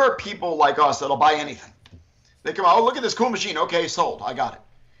 There are people like us that'll buy anything. They come out, oh, look at this cool machine. Okay, sold. I got it.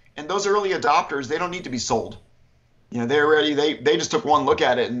 And those early adopters, they don't need to be sold. They're ready. They just took one look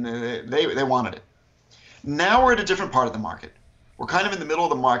at it and they wanted it. Now we're at a different part of the market. We're kind of in the middle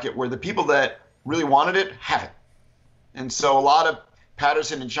of the market where the people that really wanted it have it. And so a lot of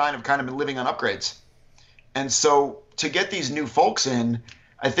Patterson and Schein have kind of been living on upgrades. And so to get these new folks in,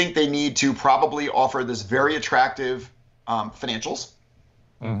 I think they need to probably offer this very attractive financials.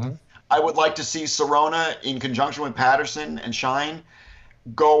 I would like to see Sirona in conjunction with Patterson and Schein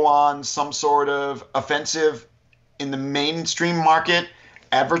go on some sort of offensive in the mainstream market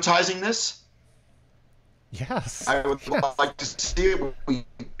advertising this. Yes. I would like to see it. We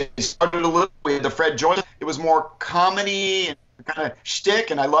started a little with the Fred Joyce. It was more comedy and kind of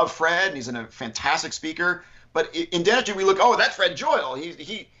shtick, and I love Fred, and he's a fantastic speaker. But in dentistry, we look, oh, that's Fred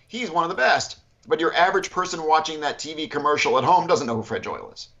Joyce. He's one of the best. But your average person watching that TV commercial at home doesn't know who Fred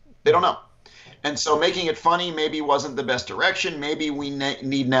Joyce is. They don't know. And so making it funny maybe wasn't the best direction. Maybe we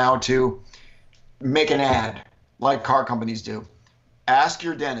need now to make an ad like car companies do. Ask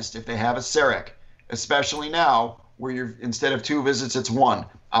your dentist if they have a CEREC, especially now where you're instead of 2 visits, it's 1.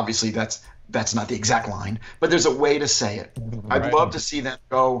 Obviously, that's not the exact line, but there's a way to say it. Right. I'd love to see them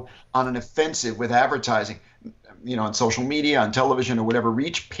go on an offensive with advertising, on social media, on television, or whatever.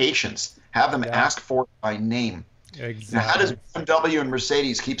 Reach patients. Have them ask for it by name. Exactly. Now, how does BMW and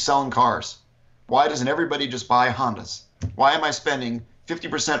Mercedes keep selling cars? Why doesn't everybody just buy Hondas? Why am I spending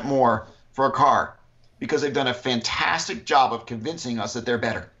 50% more for a car? Because they've done a fantastic job of convincing us that they're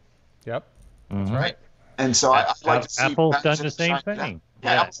better. Yep. That's right. And so I'd like to see Apple's done the same thing.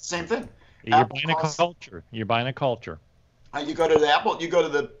 Yeah, Apple's the same thing. You're buying a culture. You're buying a culture. You go to the Apple, you go to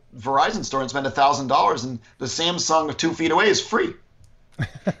the Verizon store and spend $1,000, and the Samsung 2 feet away is free.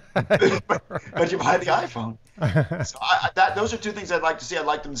 But you buy the iPhone. So those are two things I'd like to see. I'd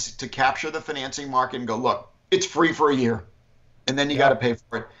like them to capture the financing market and go, look, it's free for a year, and then you got to pay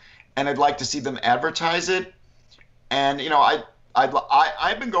for it. And I'd like to see them advertise it. And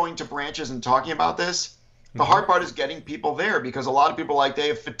I've been going to branches and talking about this. The hard part is getting people there, because a lot of people they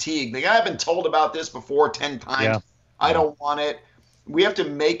have fatigue. I've been told about this before 10 times. Yeah. I don't want it. We have to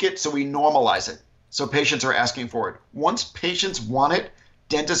make it so we normalize it, so patients are asking for it. Once patients want it,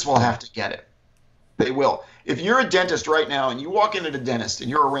 dentists will have to get it. They will. If you're a dentist right now and you walk into the dentist and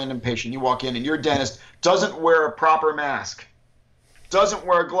you're a random patient, you walk in and your dentist doesn't wear a proper mask, doesn't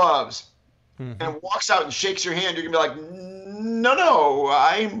wear gloves, and walks out and shakes your hand, you're going to be like, no,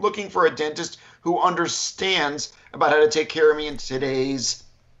 I'm looking for a dentist who understands about how to take care of me in today's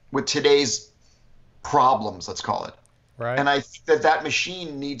problems, let's call it. Right. And I think that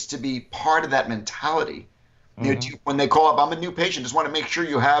machine needs to be part of that mentality. When they call up, I'm a new patient, just want to make sure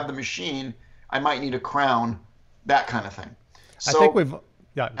you have the machine. I might need a crown, that kind of thing. So I think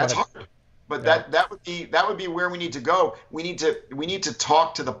that's hard. But that would be where we need to go. We need to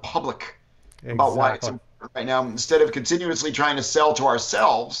talk to the public about why it's important right now, instead of continuously trying to sell to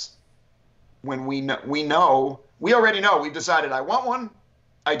ourselves. When we already know, we've decided I want one,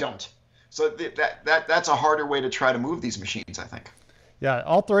 I don't. So that's a harder way to try to move these machines, I think. Yeah,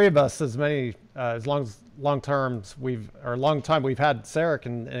 all three of us, as long time we've had CEREC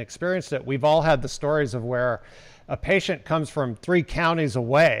and experienced it, we've all had the stories of where a patient comes from 3 counties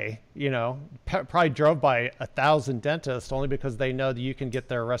away, probably drove by 1,000 dentists only because they know that you can get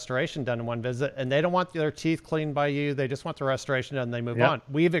their restoration done in one visit, and they don't want their teeth cleaned by you. They just want the restoration done and they move on.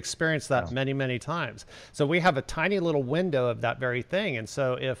 We've experienced that many, many times. So we have a tiny little window of that very thing. And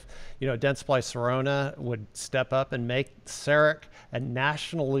so if, Dentsply Sirona would step up and make CEREC a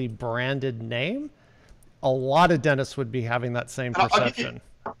nationally branded name, a lot of dentists would be having that same perception.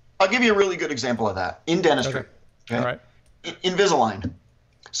 I'll give you a really good example of that in dentistry. Okay. All right. Invisalign.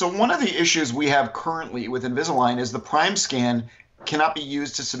 So one of the issues we have currently with Invisalign is the Prime Scan cannot be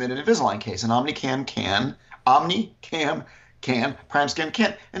used to submit an Invisalign case. An Omnicam can, Prime Scan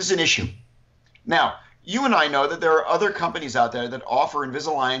can't, and it's an issue. Now, you and I know that there are other companies out there that offer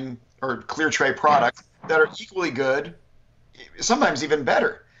Invisalign or clear tray products that are equally good, sometimes even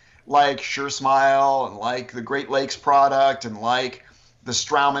better, like SureSmile and like the Great Lakes product and like the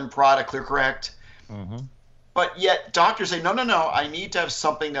Straumann product, ClearCorrect. Mm-hmm. But yet doctors say, no, I need to have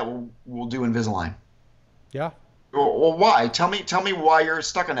something that will do Invisalign. Yeah. Well, why? Tell me why you're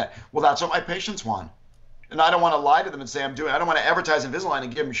stuck on that. Well, that's what my patients want. And I don't want to lie to them and say I don't want to advertise Invisalign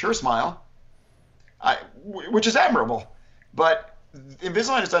and give them SureSmile, which is admirable. But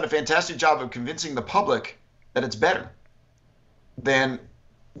Invisalign has done a fantastic job of convincing the public that it's better than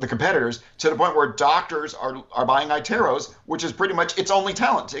the competitors, to the point where doctors are buying iTeros, which is pretty much its only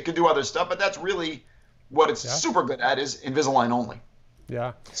talent. It can do other stuff, but that's really what it's super good at, is Invisalign only.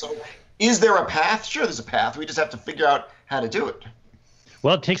 Yeah. So is there a path? Sure, there's a path. We just have to figure out how to do it.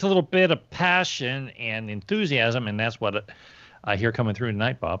 Well, it takes a little bit of passion and enthusiasm, and that's what I hear coming through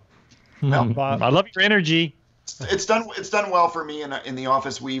tonight, Bob. Well, I love your energy. It's done well for me in the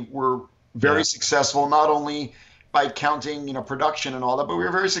office. We were very successful, not only by counting, production and all that, but we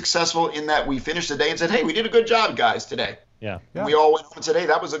were very successful in that we finished the day and said, hey, we did a good job, guys, today. Yeah. We all went home and said, hey,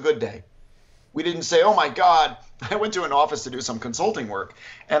 that was a good day. We didn't say, oh my God, I went to an office to do some consulting work,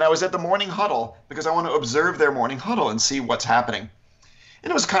 and I was at the morning huddle because I want to observe their morning huddle and see what's happening. And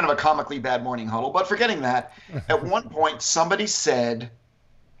it was kind of a comically bad morning huddle, but forgetting that, at one point somebody said,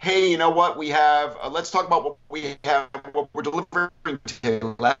 hey, you know what, we have, let's talk about what we're delivering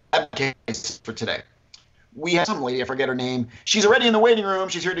to lab case for today. We have some lady, I forget her name. She's already in the waiting room.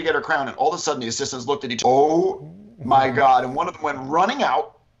 She's here to get her crown. And all of a sudden, the assistants looked at each other. Oh, my God. And one of them went running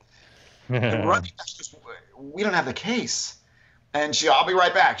out. We don't have the case. And I'll be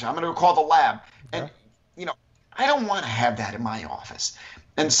right back. I'm going to call the lab. And, I don't want to have that in my office.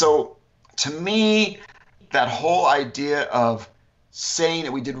 And so, to me, that whole idea of saying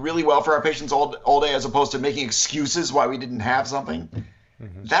that we did really well for our patients all day, as opposed to making excuses why we didn't have something,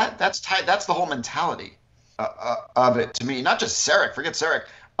 that's the whole mentality of it to me. Not just CEREC, forget CEREC,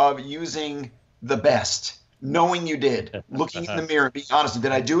 of using the best, knowing you did, looking in the mirror, being honest.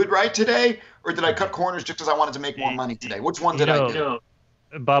 Did I do it right today, or did I cut corners just because I wanted to make more money today? Which one did I do?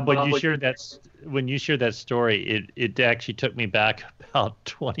 Bob, when you shared that story, it actually took me back about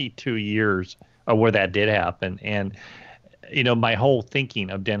 22 years of where that did happen. And, my whole thinking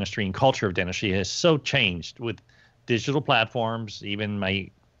of dentistry and culture of dentistry has so changed with digital platforms, even my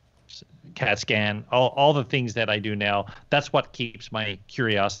CAT scan, all the things that I do now. That's what keeps my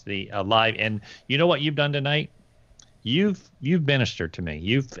curiosity alive. And you know what you've done tonight? You've ministered to me.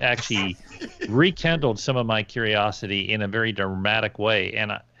 You've actually rekindled some of my curiosity in a very dramatic way.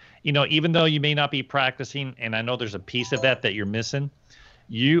 And even though you may not be practicing, and I know there's a piece of that you're missing,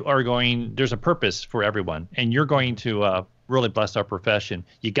 there's a purpose for everyone, and you're going to really bless our profession.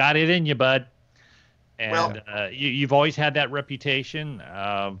 You got it in you, bud. And you've always had that reputation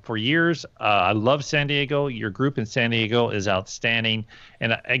for years. I love San Diego. Your group in San Diego is outstanding.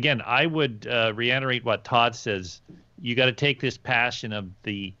 And again, I would reiterate what Todd says. You got to take this passion of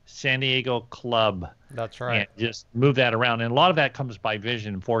the San Diego club. That's right. And just move that around. And a lot of that comes by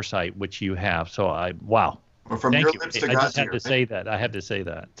vision and foresight, which you have. So wow. Well, from Thank your you. lips to I God's just had ear. to say that. I had to say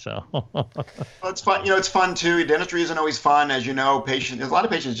that. So. Well, it's fun. It's fun too. Dentistry isn't always fun, as you know. There's a lot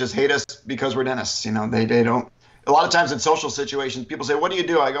of patients just hate us because we're dentists. They don't. A lot of times in social situations, people say, "What do you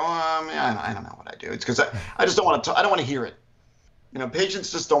do?" I go, I don't know what I do. It's because I just don't want to. I don't want to hear it.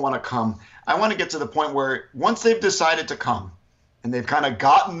 Patients just don't want to come. I want to get to the point where once they've decided to come, and they've kind of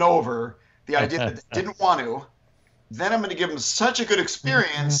gotten over the idea that they didn't want to, then I'm going to give them such a good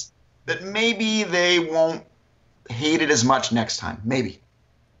experience that maybe they won't hate it as much next time. Maybe.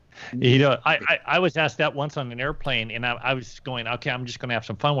 I was asked that once on an airplane, and I was going, okay, I'm just going to have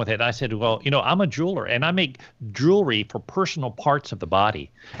some fun with it. I said, well, I'm a jeweler, and I make jewelry for personal parts of the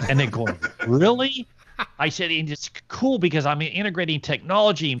body. And they're going, really? I said, and it's cool because I'm integrating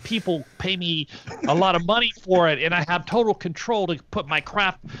technology, and people pay me a lot of money for it, and I have total control to put my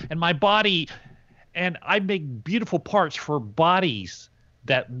craft and my body and I make beautiful parts for bodies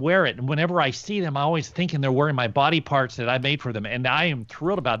that wear it. And whenever I see them, I always thinking they're wearing my body parts that I made for them. And I am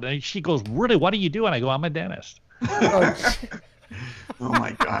thrilled about it. And she goes, really, what do you do? And I go, I'm a dentist. Oh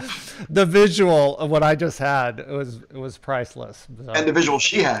my gosh. The visual of what I just had, it was priceless. So. And the visual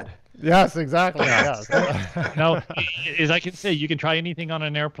she had. Yes, exactly. Yes. No, as I can say, you can try anything on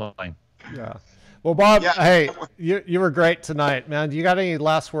an airplane. Yeah. Well, Bob, Yeah. hey, you were great tonight, man. You got any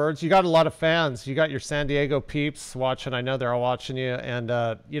last words? You got a lot of fans. You got your San Diego peeps watching. I know they're all watching you. And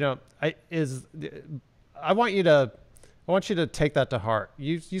I want you to take that to heart.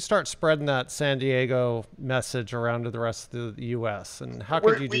 You start spreading that San Diego message around to the rest of the U.S. And how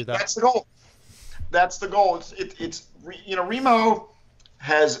could you do that? That's the goal. That's the goal. It's Remo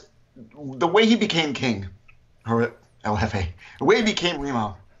has the way he became king, or El Jefe. The way he became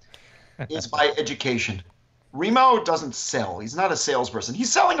Remo is by education. Remo doesn't sell. He's not a salesperson.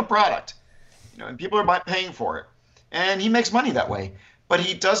 He's selling a product, and people are paying for it, and he makes money that way. But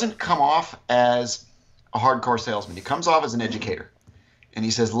he doesn't come off as a hardcore salesman. He comes off as an educator, and he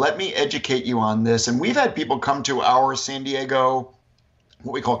says, "Let me educate you on this." And we've had people come to our San Diego,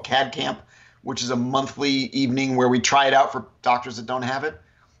 what we call CAD camp, which is a monthly evening where we try it out for doctors that don't have it.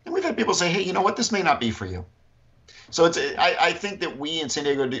 And we've had people say, "Hey, you know what? This may not be for you." So I think that we in San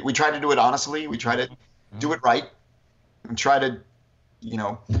Diego, we try to do it honestly. We try to do it right, and try to,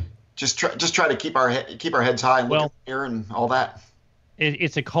 just try to keep our heads high and look at the mirror and all that.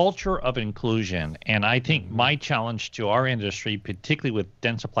 It's a culture of inclusion, and I think my challenge to our industry, particularly with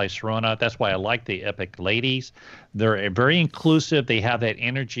Dentsply Sirona, that's why I like the Epic ladies. They're very inclusive. They have that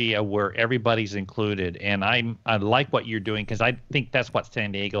energy of where everybody's included, and I like what you're doing because I think that's what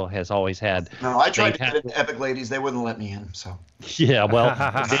San Diego has always had. No, I tried to get into Epic ladies. They wouldn't let me in. So yeah, well,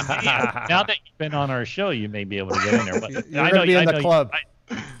 now that you've been on our show, you may be able to get in there. But You're going to be in the club.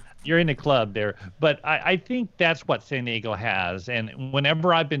 You're in the club there, but I think that's what San Diego has. And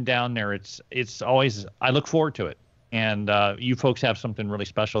whenever I've been down there, it's always, I look forward to it. And you folks have something really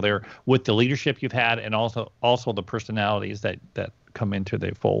special there with the leadership you've had, and also the personalities that come into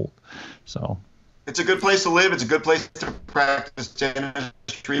the fold. So it's a good place to live. It's a good place to practice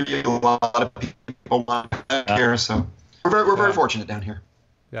dentistry. A lot of people want here, so we're very fortunate down here.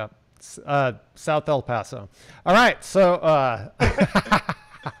 Yeah, South El Paso. All right, so.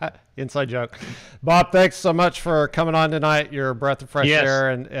 Inside joke. Bob, thanks so much for coming on tonight. You're a breath of fresh air,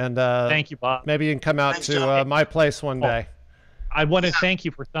 and thank you, Bob. Maybe you can come out to my place one day. I want to thank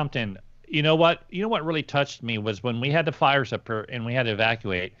you for something. You know what really touched me was when we had the fires up here and we had to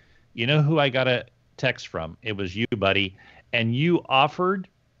evacuate. You know who I got a text from? It was you, buddy, and you offered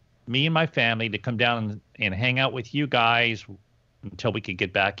me and my family to come down and hang out with you guys until we could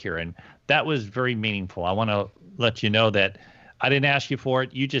get back here, and that was very meaningful. I want to let you know that I didn't ask you for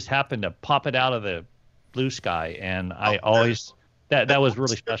it. You just happened to pop it out of the blue sky, and I always that was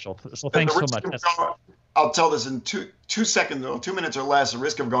really special. So thanks so much. I'll tell this in two seconds, 2 minutes or less. The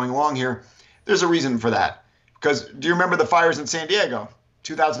risk of going long here. There's a reason for that. Because do you remember the fires in San Diego,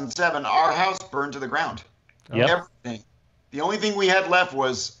 2007? Our house burned to the ground. Yep. Everything. The only thing we had left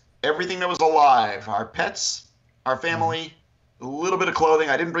was everything that was alive. Our pets, our family, a little bit of clothing.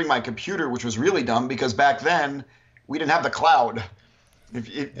 I didn't bring my computer, which was really dumb because back then we didn't have the cloud.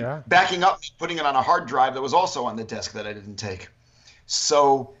 Backing up, putting it on a hard drive that was also on the desk that I didn't take.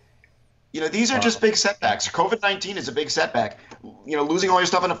 So, these are just big setbacks. COVID-19 is a big setback. Losing all your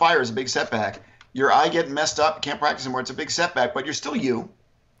stuff in a fire is a big setback. Your eye getting messed up, can't practice anymore. It's a big setback, but you're still you.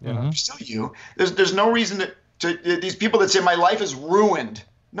 You're still you. There's no reason to these people that say my life is ruined.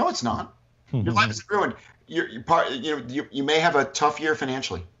 No, it's not. Your life isn't ruined. You may have a tough year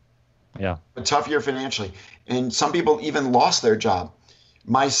financially. Yeah. A tough year financially. And some people even lost their job.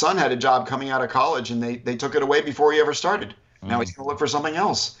 My son had a job coming out of college, and they took it away before he ever started. Now he's going to look for something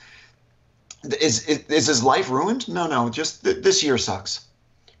else. Is his life ruined? No. Just this year sucks.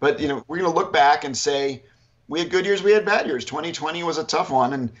 But, we're going to look back and say we had good years, we had bad years. 2020 was a tough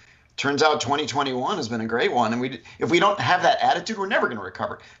one, and turns out 2021 has been a great one. And if we don't have that attitude, we're never going to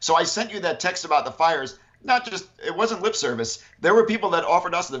recover. So I sent you that text about the fires. It wasn't lip service. There were people that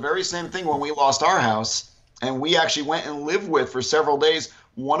offered us the very same thing when we lost our house, and we actually went and lived with for several days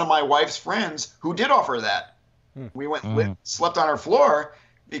one of my wife's friends who did offer that. We went and slept on her floor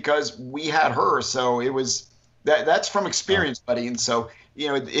because we had her. So it was that's from experience, buddy. And so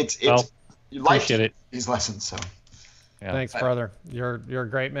it's life it. These lessons. So thanks, brother. You're a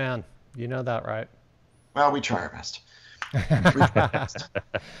great man. You know that, right? Well, we try our best.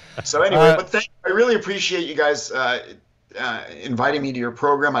 So anyway, but I really appreciate you guys inviting me to your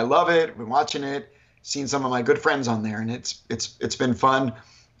program. I love it. I've been watching it, seen some of my good friends on there, and it's been fun.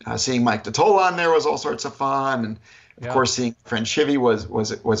 Seeing Mike Dottola on there was all sorts of fun, and of course seeing friend Chivy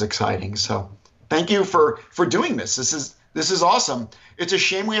was exciting. So thank you for doing this. This is awesome. It's a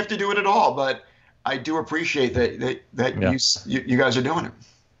shame we have to do it at all, but I do appreciate that you guys are doing it.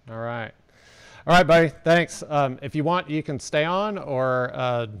 All right, buddy. Thanks. If you want, you can stay on,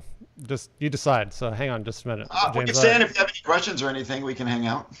 or just you decide. So hang on just a minute. We can stay on. If you have any questions or anything, we can hang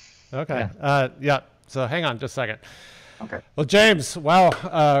out. Okay. Yeah. So hang on just a second. Okay. Well, James,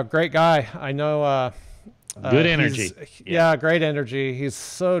 wow, great guy. I know. Good energy. Yeah, great energy. He's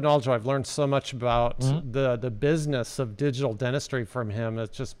so knowledgeable. I've learned so much about the business of digital dentistry from him.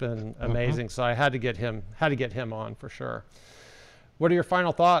 It's just been amazing. So I had to get him on for sure. What are your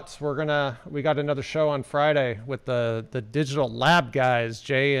final thoughts? We got another show on Friday with the digital lab guys,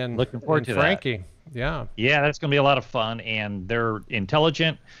 Jay and looking forward to Frankie. That. Yeah. Yeah, that's going to be a lot of fun, and they're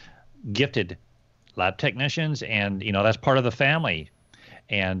intelligent, gifted lab technicians, and that's part of the family.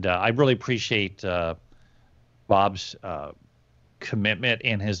 And I really appreciate Bob's commitment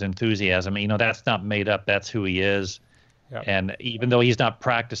and his enthusiasm. That's not made up. That's who he is. Yep. And even though he's not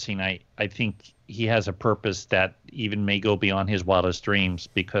practicing, I think he has a purpose that even may go beyond his wildest dreams,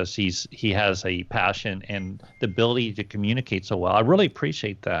 because he has a passion and the ability to communicate so well. I really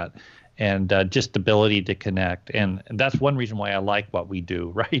appreciate that. And just the ability to connect. And that's one reason why I like what we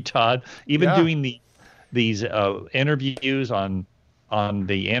do, right, Todd? Even doing these interviews on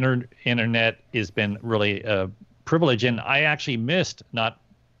the internet has been really a privilege. And I actually missed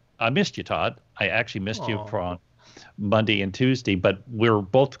you, Todd. I actually missed you on Monday and Tuesday, but we're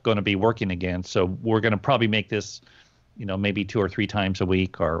both going to be working again. So we're going to probably make this, maybe 2 or 3 times a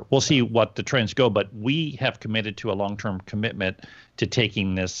week, or we'll see what the trends go. But we have committed to a long-term commitment to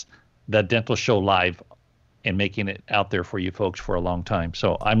taking the dental show live and making it out there for you folks for a long time.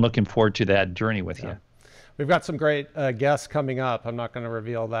 So I'm looking forward to that journey with you. We've got some great guests coming up. I'm not going to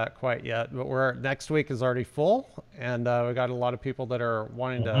reveal that quite yet, but next week is already full, and we got a lot of people that are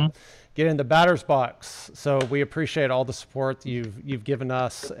wanting to get in the batter's box. So we appreciate all the support you've given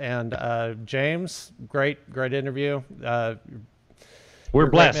us. And James, great interview. We're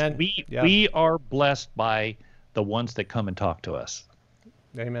blessed. We are blessed by the ones that come and talk to us.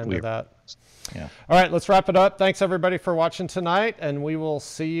 Amen to that. Yeah. All right, let's wrap it up. Thanks everybody for watching tonight, and we will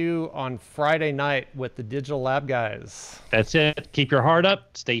see you on Friday night with the Digital Lab guys. That's it. Keep your heart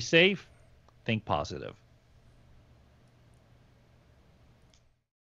up, stay safe, think positive.